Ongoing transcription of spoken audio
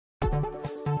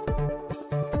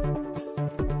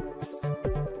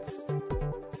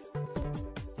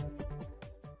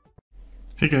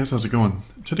Hey guys, how's it going?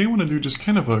 Today I want to do just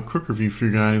kind of a quick review for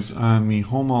you guys on the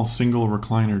Homall single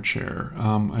recliner chair.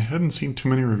 I hadn't seen too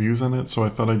many reviews on it, so I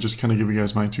thought I'd just kind of give you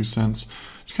guys my 2 cents,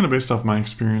 just kind of based off my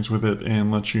experience with it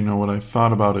and let you know what I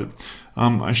thought about it.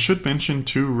 I should mention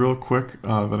too real quick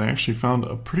that I actually found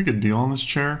a pretty good deal on this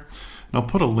chair. And I'll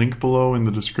put a link below in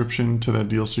the description to that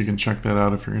deal so you can check that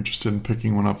out if you're interested in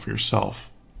picking one up for yourself.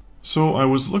 So I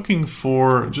was looking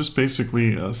for just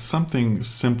basically something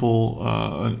simple,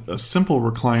 a simple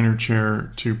recliner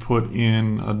chair to put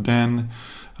in a den.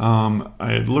 I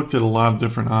had looked at a lot of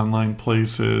different online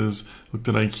places, looked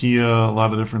at IKEA, a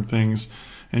lot of different things,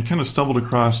 and kind of stumbled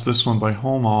across this one by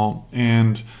Homall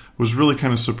and was really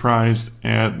kind of surprised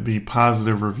at the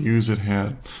positive reviews it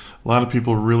had. A lot of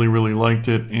people really liked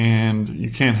it, and you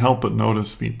can't help but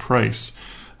notice the price.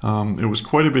 It was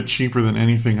quite a bit cheaper than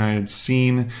anything I had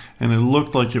seen, and it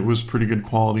looked like it was pretty good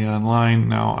quality online.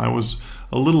 Now, I was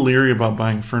a little leery about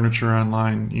buying furniture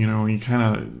online. You know,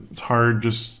 it's hard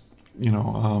just,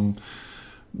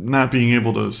 not being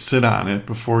able to sit on it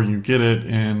before you get it,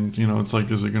 and, it's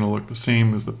like, is it going to look the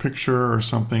same as the picture or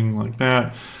something like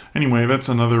that? Anyway, that's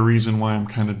another reason why I'm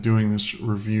kind of doing this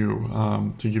review,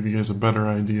 to give you guys a better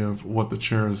idea of what the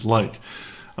chair is like.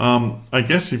 I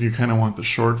guess if you kind of want the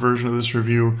short version of this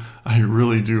review, I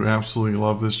really do absolutely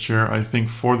love this chair. I think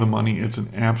for the money, it's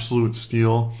an absolute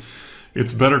steal.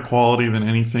 It's better quality than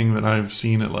anything that I've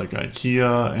seen at like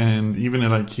IKEA, and even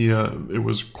at IKEA, it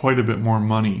was quite a bit more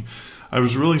money. I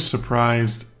was really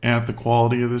surprised at the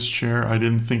quality of this chair. I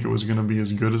didn't think it was going to be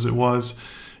as good as it was.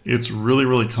 It's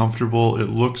really comfortable, it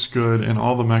looks good, and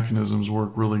all the mechanisms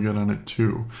work really good on it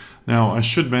too. Now, I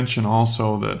should mention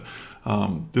also that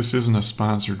this isn't a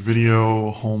sponsored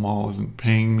video. Homall isn't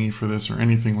paying me for this or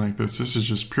anything like this. This is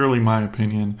just purely my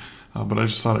opinion, but I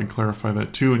just thought I'd clarify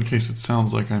that too in case it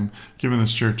sounds like I'm giving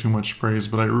this chair too much praise,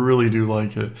 but I really do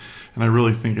like it, and I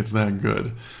really think it's that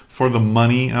good. For the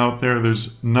money out there,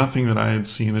 there's nothing that I had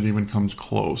seen that even comes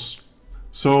close.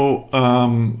 So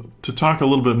to talk a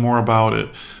little bit more about it,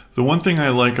 the one thing I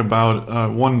like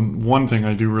about one thing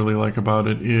I do really like about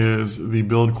it is the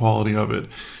build quality of it.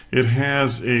 It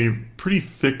has a pretty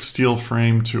thick steel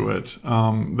frame to it.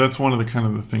 That's one of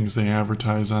the things they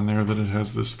advertise on there, that it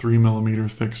has this 3mm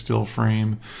thick steel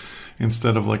frame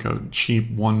instead of like a cheap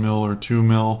 1mm or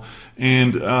 2mm,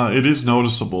 and it is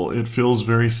noticeable. It feels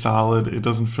very solid. It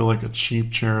doesn't feel like a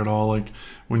cheap chair at all. Like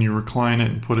when you recline it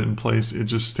and put it in place, it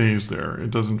just stays there. It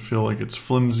doesn't feel like it's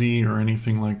flimsy or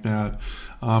anything like that.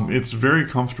 It's very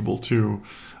comfortable too.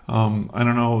 I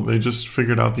don't know, they just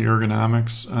figured out the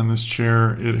ergonomics on this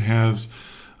chair. It has,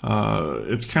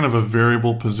 it's kind of a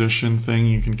variable position thing.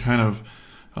 You can kind of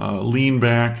lean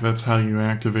back, that's how you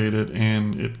activate it,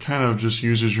 and it kind of just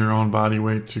uses your own body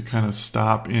weight to kind of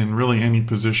stop in really any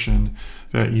position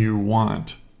that you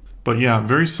want. But yeah,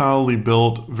 very solidly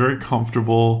built, very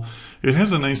comfortable. It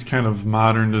has a nice kind of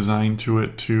modern design to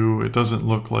it too. It doesn't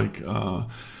look like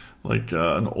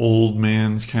an old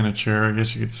man's kind of chair, I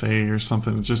guess you could say, or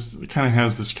something. It kind of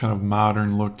has this kind of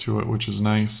modern look to it, which is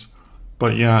nice.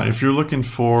 But yeah, if you're looking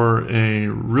for a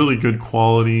really good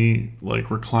quality like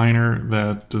recliner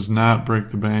that does not break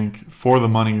the bank for the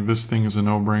money, this thing is a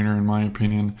no-brainer in my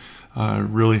opinion. I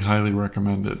really highly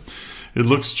recommend it. It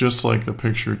looks just like the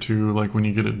picture too, like when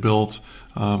you get it built.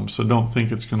 So don't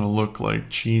think it's going to look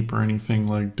like cheap or anything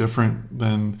like different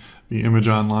than the image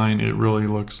online. It really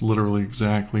looks literally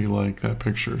exactly like that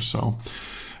picture. So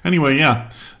anyway,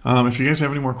 yeah, if you guys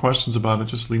have any more questions about it,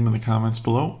 just leave them in the comments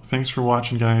below. Thanks for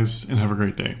watching, guys, and have a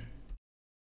great day.